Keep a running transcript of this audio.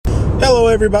Hello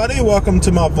everybody, welcome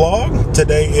to my vlog.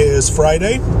 Today is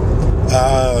Friday.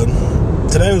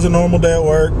 Today was a normal day at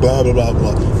work, blah blah blah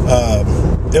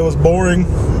blah. It was boring,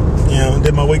 you know,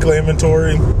 did my weekly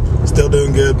inventory, still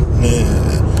doing good.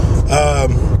 Yeah.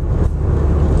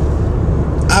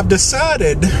 I've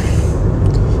decided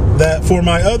that for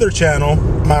my other channel,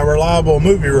 my Reliable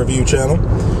Movie Review channel,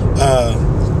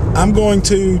 I'm going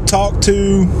to talk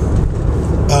to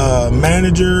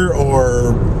manager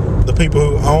or the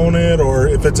people who own it, or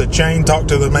if it's a chain, talk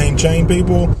to the main chain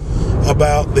people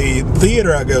about the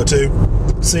theater I go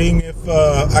to, seeing if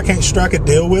I can't strike a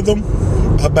deal with them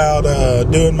about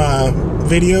doing my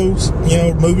videos, you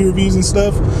know, movie reviews and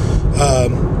stuff.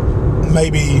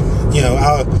 Maybe, you know,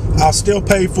 I'll still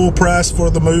pay full price for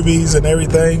the movies and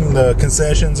everything, the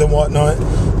concessions and whatnot,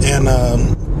 and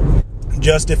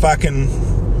just if I can,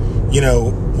 you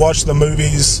know, watch the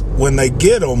movies when they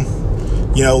get them,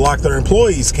 you know, like their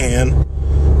employees can,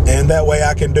 and that way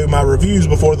I can do my reviews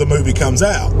before the movie comes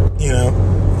out, you know,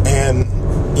 and,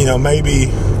 you know,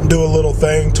 maybe do a little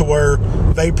thing to where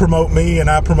they promote me and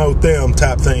I promote them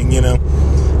type thing, you know,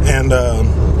 and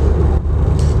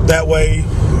that way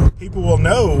people will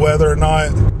know whether or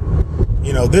not,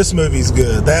 you know, this movie's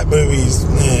good, that movie's,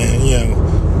 you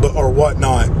know, or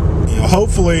whatnot, you know,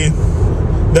 hopefully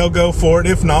they'll go for it.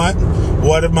 If not,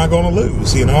 what am I going to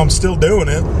lose? You know, I'm still doing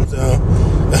it. So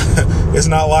it's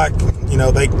not like, you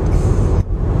know, they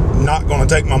not going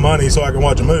to take my money so I can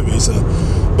watch a movie. So,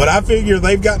 but I figure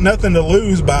they've got nothing to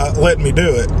lose by letting me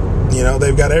do it. You know,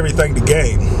 they've got everything to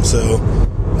gain. So,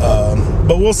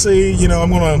 but we'll see. You know,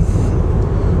 I'm going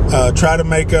to try to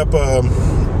make up a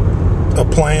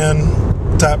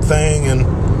plan type thing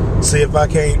and see if I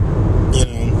can't, you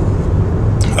know,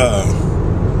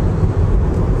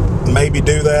 maybe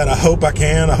do that. I hope I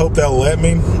can. I hope they'll let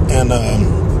me, and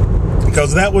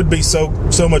because that would be so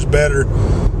much better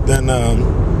than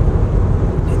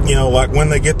you know, like when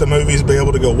they get the movies, be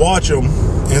able to go watch them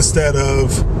instead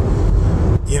of,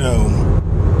 you know,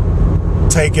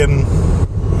 taking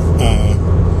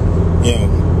you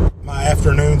know, my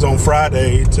afternoons on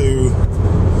Friday to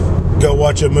go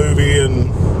watch a movie and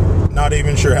not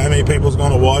even sure how many people's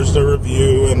going to watch the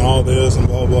review and all this and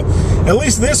blah blah. At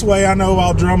least this way I know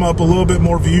I'll drum up a little bit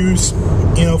more views,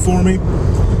 you know, for me,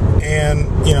 and,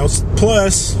 you know,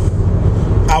 plus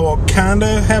I will kind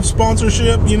of have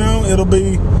sponsorship, you know, it'll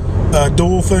be a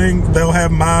dual thing. They'll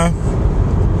have my,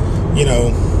 you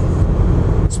know,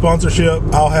 sponsorship,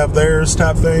 I'll have theirs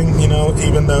type thing, you know,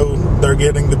 even though they're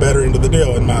getting the better end of the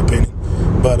deal in my opinion.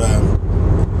 But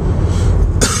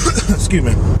excuse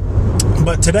me.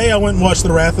 But today I went and watched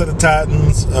The Wrath of the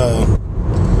Titans. You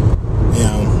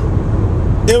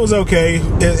know, it was okay.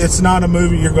 It's not a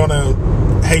movie you're gonna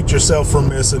hate yourself for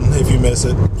missing if you miss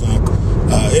it.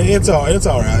 So, it's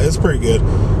all right. It's pretty good.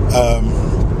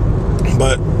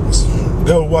 But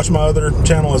go watch my other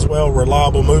channel as well,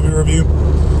 Reliable Movie Review.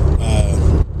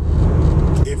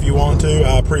 If you want to,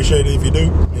 I appreciate it if you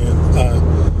do. Yeah.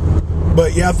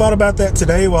 But yeah, I thought about that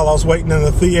today while I was waiting in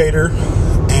the theater,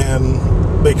 and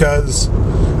because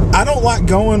I don't like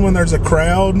going when there's a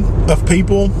crowd of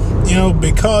people, you know,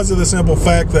 because of the simple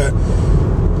fact that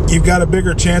you've got a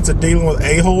bigger chance of dealing with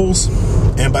a-holes,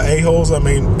 and by a-holes I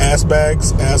mean ass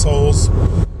bags, assholes,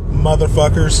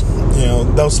 motherfuckers, you know,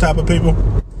 those type of people.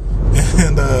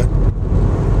 And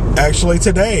actually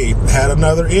today had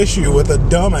another issue with a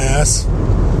dumbass.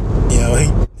 You know,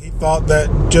 he thought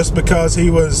that just because he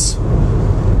was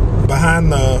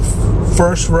behind the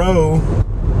first row,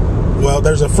 well,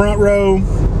 there's a front row,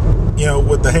 you know,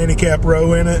 with the handicap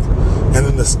row in it, and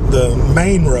then the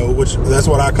main row, which that's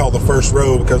what I call the first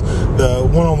row, because the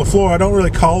one on the floor I don't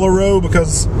really call a row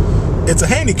because it's a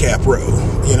handicap row.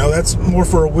 You know, that's more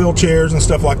for wheelchairs and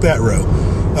stuff like that row.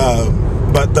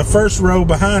 But the first row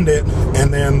behind it,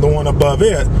 and then the one above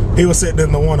it, he was sitting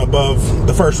in the one above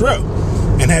the first row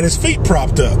and had his feet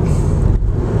propped up.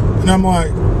 And I'm like,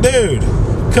 dude,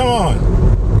 come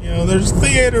on. You know, there's a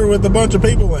theater with a bunch of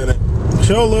people in it.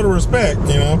 Show a little respect,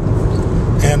 you know.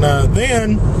 And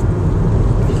then,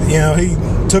 you know, he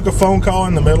took a phone call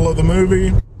in the middle of the movie,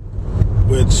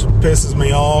 which pisses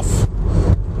me off.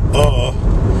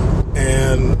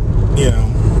 And, you know,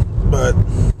 but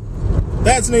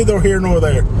that's neither here nor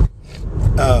there.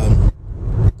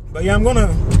 But yeah, I'm going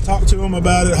to talk to him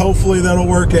about it. Hopefully that'll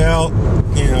work out.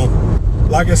 You know,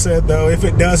 like I said, though, if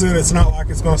it doesn't, it's not like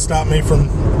it's going to stop me from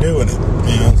doing it.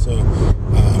 You know, so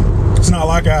it's not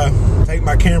like I take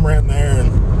my camera in there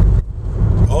and,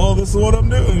 oh, this is what I'm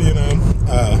doing, you know.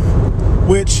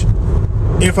 Which,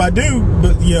 if I do,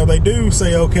 but, you know, they do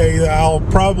say, okay, I'll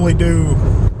probably do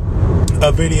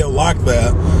a video like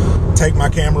that. take my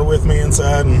camera with me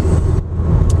inside and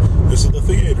this is the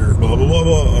theater, blah blah blah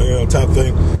blah, you know, type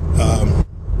thing.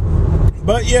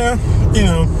 But yeah, you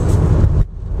know,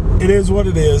 it is what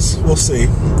it is. We'll see.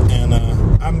 And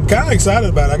I'm kind of excited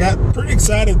about it. I got pretty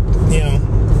excited, you know,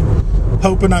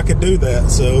 hoping I could do that.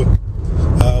 So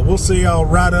we'll see. I'll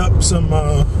write up some,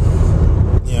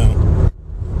 you know,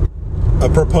 a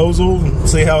proposal and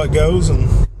see how it goes, and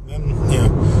then, you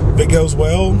know, if it goes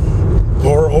well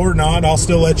or not, I'll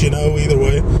still let you know either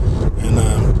way.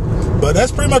 And but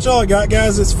that's pretty much all I got,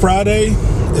 guys. It's Friday.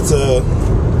 It's a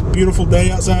beautiful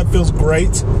day outside. Feels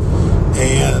great.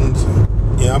 And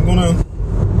yeah, I'm gonna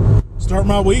start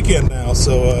my weekend now.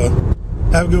 So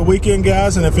have a good weekend,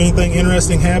 guys. And if anything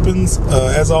interesting happens,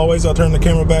 as always, I'll turn the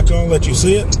camera back on, let you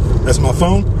see it. That's my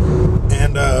phone.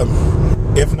 And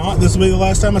if not, this will be the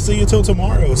last time I see you till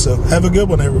tomorrow. So have a good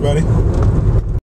one, everybody.